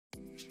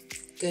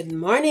Good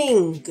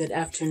morning, good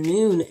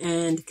afternoon,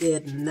 and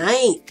good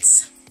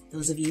night.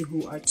 Those of you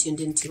who are tuned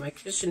into my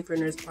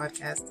Christianpreneurs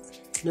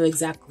podcast know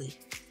exactly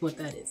what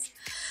that is.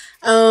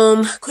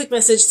 Quick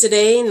message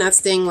today, not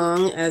staying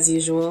long as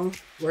usual.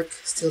 Work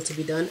still to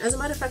be done. As a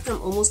matter of fact,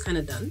 I'm almost kind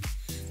of done.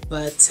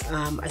 But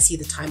I see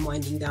the time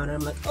winding down and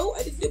I'm like, oh,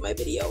 I didn't do my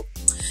video.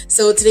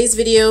 So today's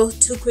video,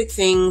 two quick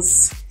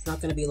things. It's not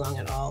going to be long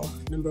at all.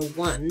 Number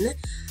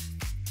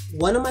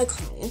one of my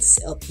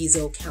clients, El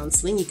Piso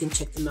Counseling, you can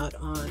check them out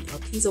on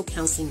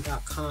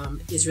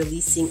elpisocounseling.com, is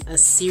releasing a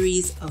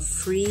series of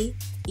free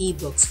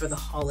ebooks for the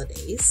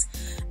holidays.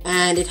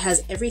 And it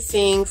has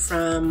everything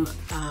from,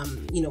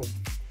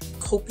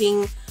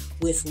 coping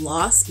with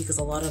loss, because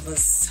a lot of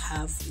us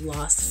have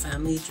lost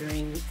family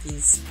during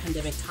these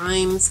pandemic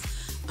times,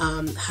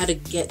 how to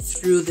get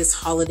through this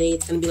holiday.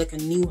 It's going to be like a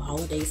new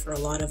holiday for a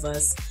lot of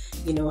us.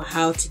 You know,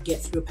 how to get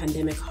through a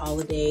pandemic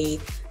holiday,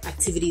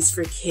 activities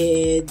for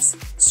kids,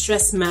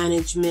 stress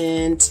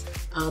management,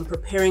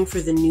 preparing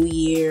for the new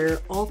year,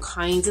 all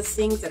kinds of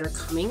things that are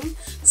coming.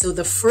 So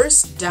the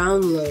first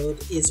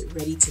download is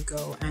ready to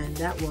go, and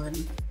that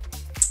one,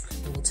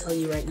 I will tell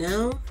you right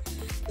now,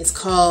 it's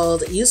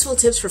called Useful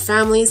Tips for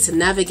Families to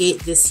Navigate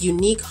This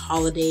Unique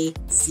Holiday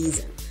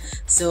Season.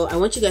 So I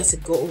want you guys to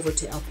go over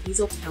to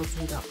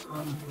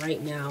elpisocounseling.com right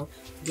now,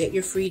 get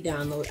your free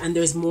download, and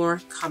there's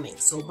more coming.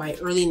 So by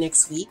early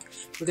next week,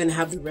 we're going to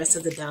have the rest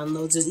of the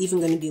downloads. There's even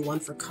going to be one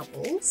for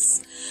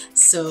couples.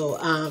 So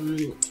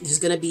there's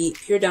going to be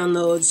peer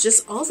downloads,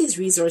 just all these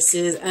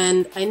resources.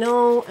 And I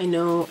know.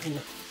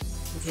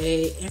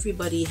 Okay,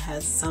 everybody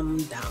has some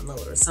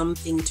download or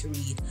something to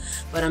read.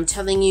 But I'm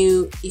telling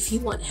you, if you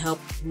want help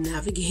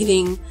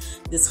navigating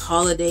this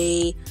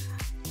holiday,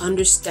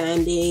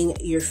 understanding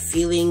your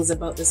feelings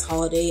about this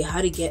holiday,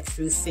 how to get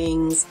through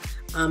things,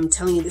 I'm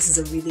telling you, this is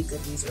a really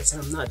good resource.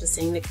 And I'm not just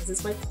saying it because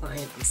it's my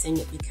client. I'm saying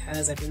it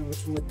because I've been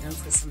working with them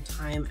for some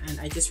time, and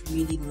I just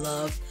really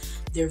love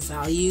their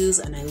values,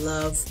 and I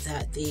love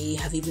that they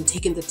have even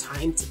taken the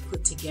time to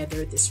put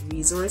together this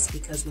resource,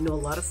 because we know a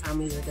lot of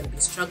families are going to be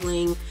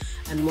struggling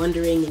and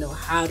wondering,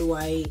 how do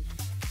I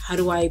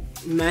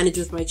manage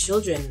with my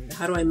children?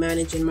 How do I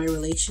manage in my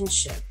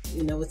relationship?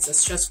 It's a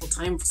stressful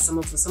time for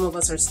some of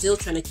us are still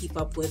trying to keep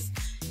up with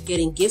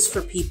getting gifts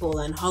for people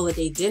and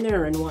holiday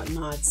dinner and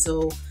whatnot.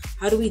 So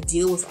how do we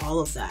deal with all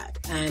of that?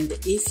 And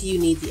if you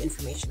need the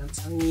information, I'm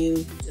telling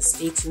you, just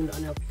stay tuned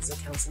on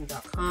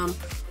elpisocounseling.com.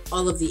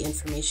 All of the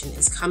information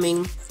is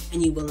coming,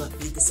 and you will not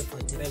be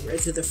disappointed. I read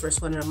through the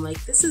first one and I'm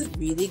like, this is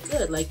really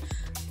good. Like,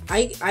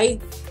 I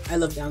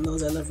love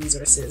downloads, I love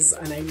resources,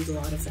 and I read a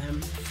lot of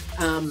them.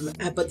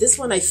 But this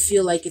one, I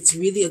feel like it's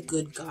really a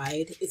good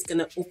guide. It's going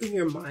to open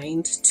your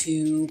mind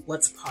to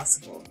what's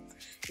possible.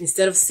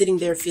 Instead of sitting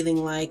there feeling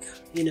like,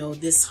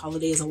 this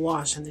holiday is a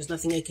wash and there's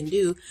nothing I can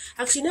do.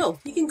 Actually, no,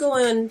 you can go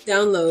and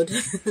download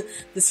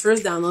this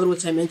first download,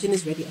 which I mentioned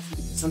is ready. I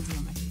think there's something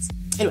on my face.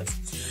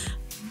 Anyways,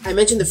 I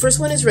mentioned the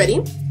first one is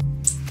ready.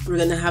 We're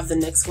going to have the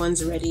next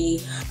ones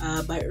ready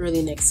by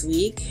early next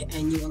week,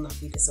 and you will not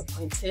be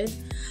disappointed.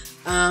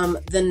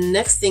 The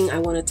next thing I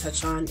want to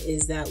touch on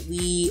is that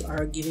we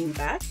are giving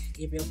back.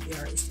 Gabriel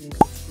PR is doing a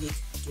big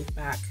give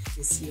back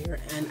this year,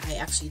 and I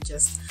actually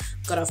just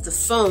got off the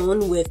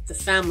phone with the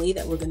family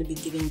that we're going to be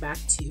giving back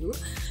to.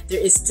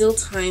 There is still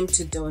time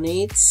to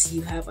donate.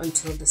 You have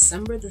until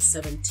December the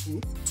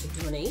 17th to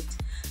donate.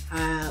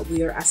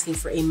 We are asking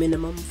for a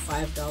minimum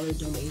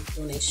 $5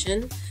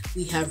 donation.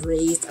 We have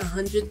raised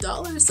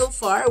 $100 so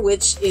far,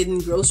 which in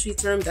grocery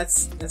terms,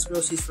 that's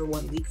groceries for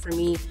 1 week for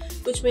me,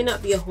 which may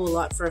not be a whole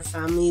lot for a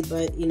family,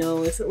 but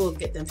if it will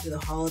get them through the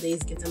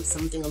holidays, get them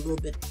something a little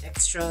bit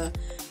extra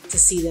to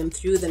see them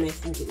through, then I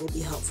think it will be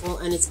helpful.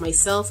 And it's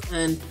myself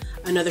and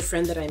another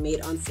friend that I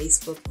made on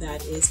Facebook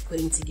that is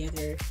putting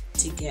together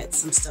to get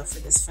some stuff for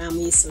this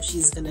family. So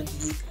she's gonna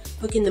be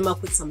hooking them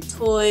up with some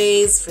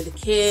toys for the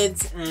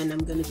kids, and I'm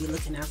going to be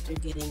looking after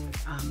getting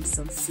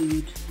some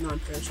food,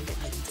 non-perishable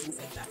items, things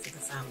like that for the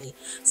family.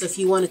 So if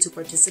you wanted to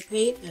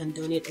participate and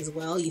donate as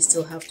well, you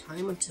still have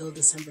time until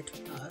December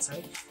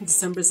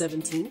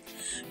 17th.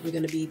 We're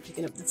going to be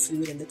picking up the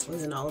food and the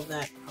toys and all of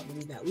that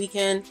probably that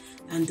weekend,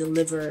 and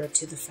deliver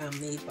to the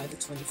family by the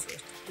 21st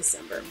of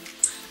December.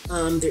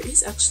 There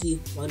is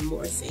actually one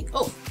more thing.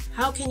 Oh,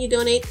 how can you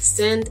donate?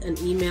 Send an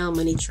email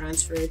money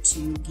transfer to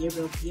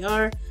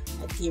GabrielPR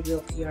at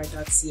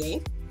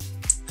gabrielpr.ca.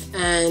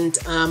 And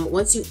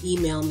once you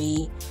email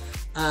me,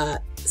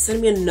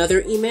 send me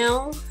another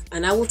email,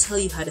 and I will tell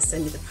you how to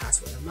send me the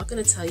password. I'm not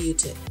going to tell you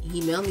to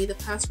email me the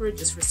password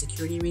just for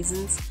security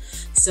reasons.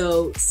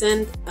 So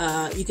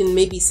you can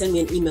maybe send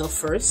me an email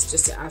first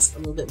just to ask a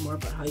little bit more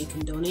about how you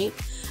can donate.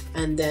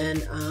 And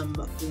then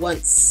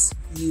once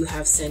you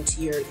have sent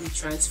your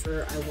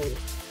e-transfer, I will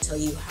tell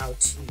you how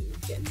to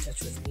get in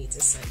touch with me to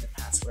send the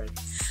password.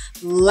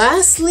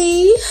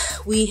 Lastly,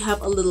 we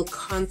have a little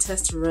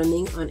contest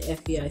running on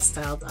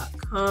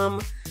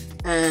FBIstyle.com,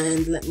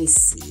 and let me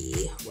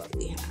see what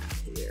we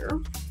have here.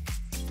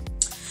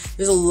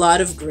 There's a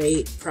lot of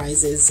great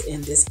prizes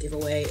in this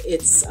giveaway.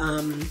 It's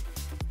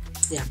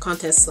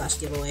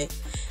contest/giveaway.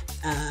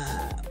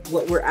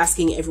 what we're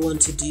asking everyone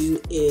to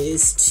do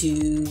is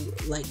to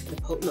like the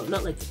post, no,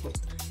 not like the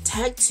post,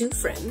 tag 2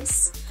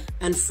 friends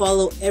and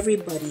follow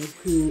everybody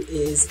who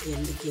is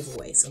in the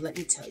giveaway. So let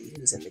me tell you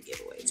who's in the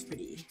giveaway. It's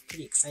pretty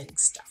exciting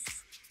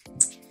stuff.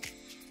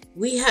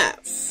 We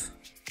have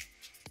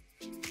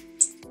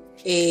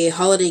a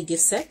holiday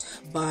gift set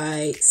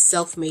by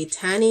Self-Made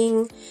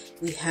Tanning.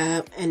 We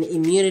have an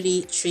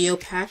immunity trio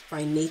pack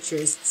by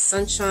Nature's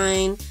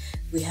Sunshine.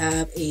 We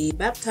have a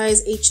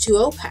baptized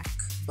H2O pack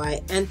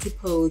by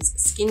Antipodes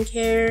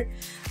Skincare.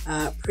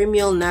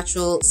 Premium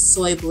Natural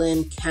Soy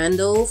Blend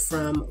Candle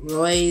from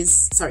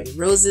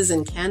Roses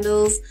and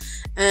Candles.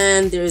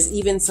 And there's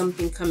even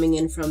something coming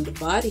in from The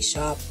Body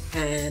Shop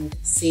and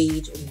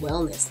Sage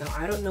Wellness. Now,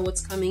 I don't know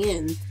what's coming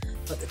in,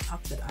 but the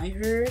talk that I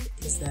heard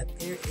is that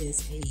there is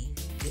a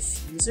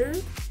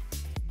diffuser.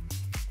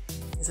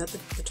 Is that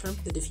the term?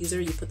 The diffuser?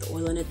 You put the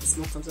oil in it, the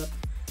smoke comes up.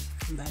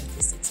 I'm bad at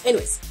these things.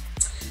 Anyways.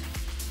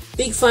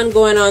 Big fun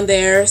going on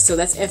there. So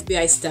that's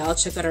FBI style.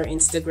 Check out our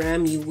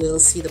Instagram. You will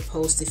see the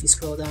post. If you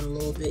scroll down a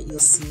little bit, you'll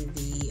see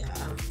the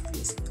let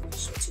me see, I'll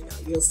show it to you now.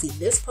 You'll see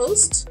this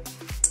post,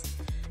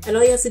 and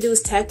all you have to do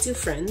is tag 2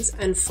 friends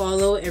and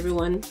follow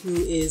everyone who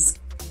is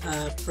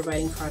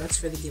providing products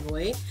for the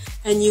giveaway,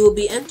 and you will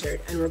be entered.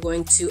 And we're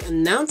going to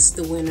announce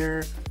the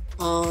winner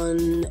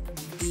on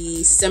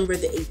December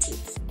the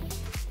 18th.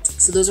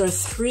 So those are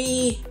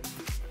 3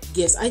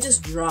 gifts. I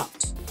just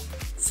dropped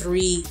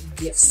 3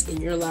 gifts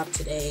in your lap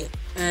today,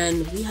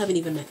 and we haven't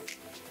even met,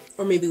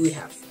 or maybe we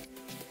have.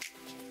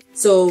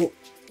 So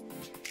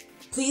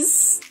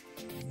please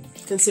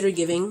consider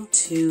giving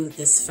to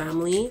this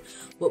family.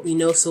 What we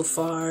know so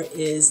far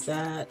is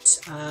that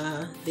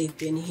they've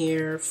been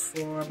here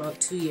for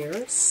about 2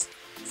 years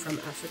from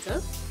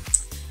Africa,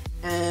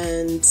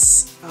 and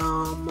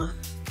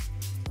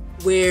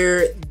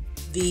where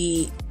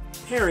the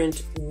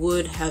parent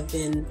would have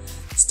been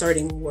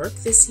starting work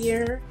this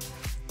year,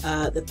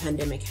 the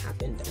pandemic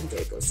happened, and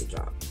there goes the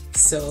job.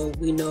 So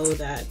we know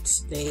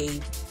that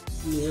they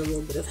need a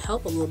little bit of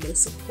help, a little bit of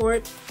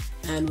support,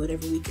 and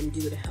whatever we can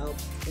do to help,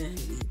 then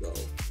we will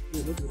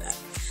do that.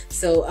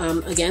 So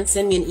again,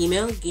 send me an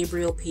email,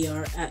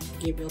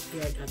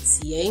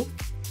 gabrielpr@gabrielpr.ca.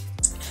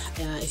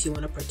 If you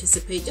want to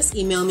participate, just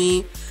email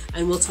me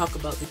and we'll talk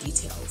about the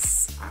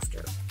details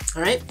after.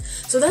 All right,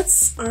 so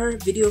that's our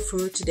video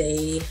for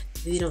today.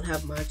 Really don't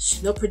have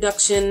much, no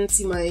production.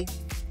 See, my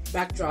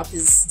backdrop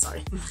is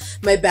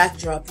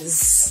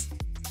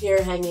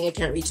here hanging. I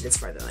can't reach it as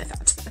far than I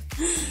thought.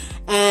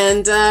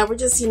 And we're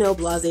just,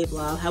 blase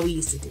blah, how we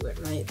used to do it,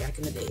 right? Back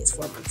in the days,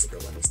 4 months ago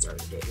when we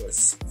started, it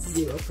was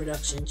 0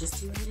 production,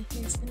 just doing it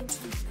here, spending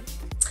time.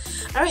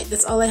 All right,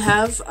 that's all I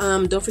have.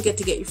 Don't forget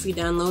to get your free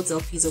downloads,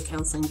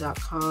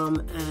 lpzocounseling.com,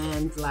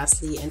 and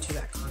lastly, enter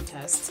that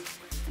contest.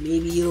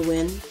 Maybe you'll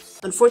win.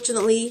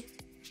 Unfortunately,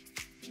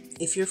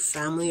 if you're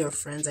family or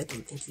friends, I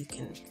don't think you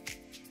can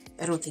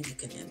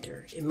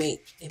enter. It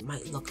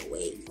might look a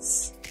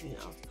ways,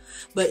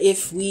 But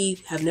if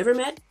we have never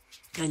met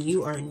and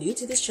you are new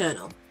to this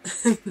channel,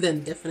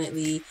 then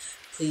definitely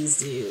please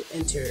do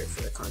enter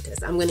for the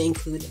contest. I'm going to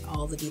include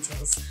all the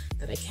details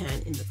that I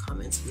can in the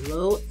comments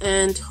below,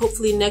 and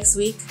hopefully next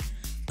week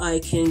I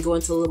can go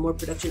into a little more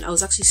production. I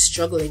was actually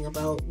struggling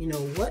about,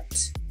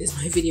 what is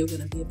my video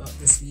going to be about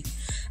this week?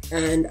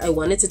 And I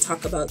wanted to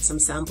talk about some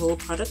sample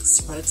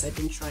products I've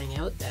been trying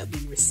out that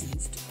we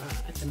received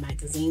at the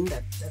magazine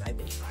that I've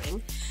been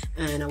trying.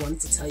 And I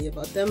wanted to tell you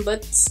about them,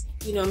 but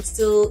I'm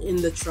still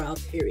in the trial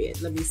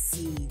period. Let me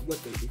see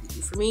what they really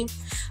do for me.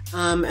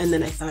 And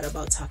then I thought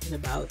about talking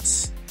about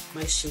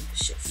my shape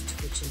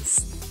shift, which is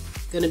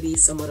going to be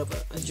somewhat of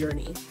a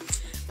journey.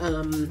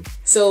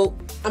 So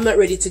I'm not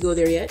ready to go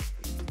there yet.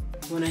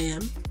 When I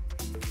am,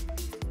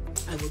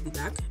 I will be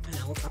back and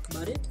I will talk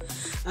about it.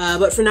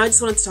 But for now, I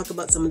just wanted to talk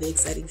about some of the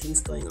exciting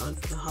things going on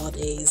for the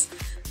holidays.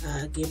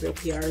 Gabriel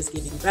PR is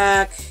giving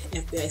back.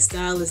 FBI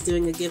Style is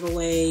doing a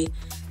giveaway.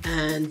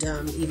 And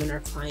even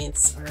our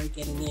clients are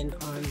getting in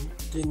on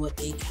doing what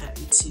they can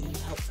to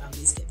help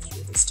families get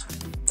through this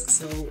time.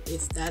 So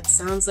if that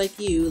sounds like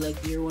you, like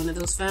you're one of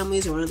those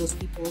families or one of those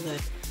people that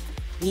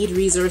need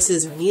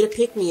resources or need a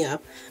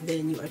pick-me-up,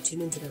 then you are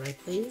tuned into the right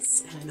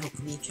place, and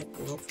hopefully check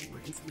below for more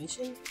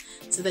information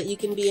so that you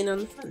can be in on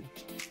the fun.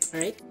 All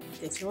right,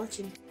 thanks for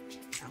watching.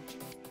 Ciao.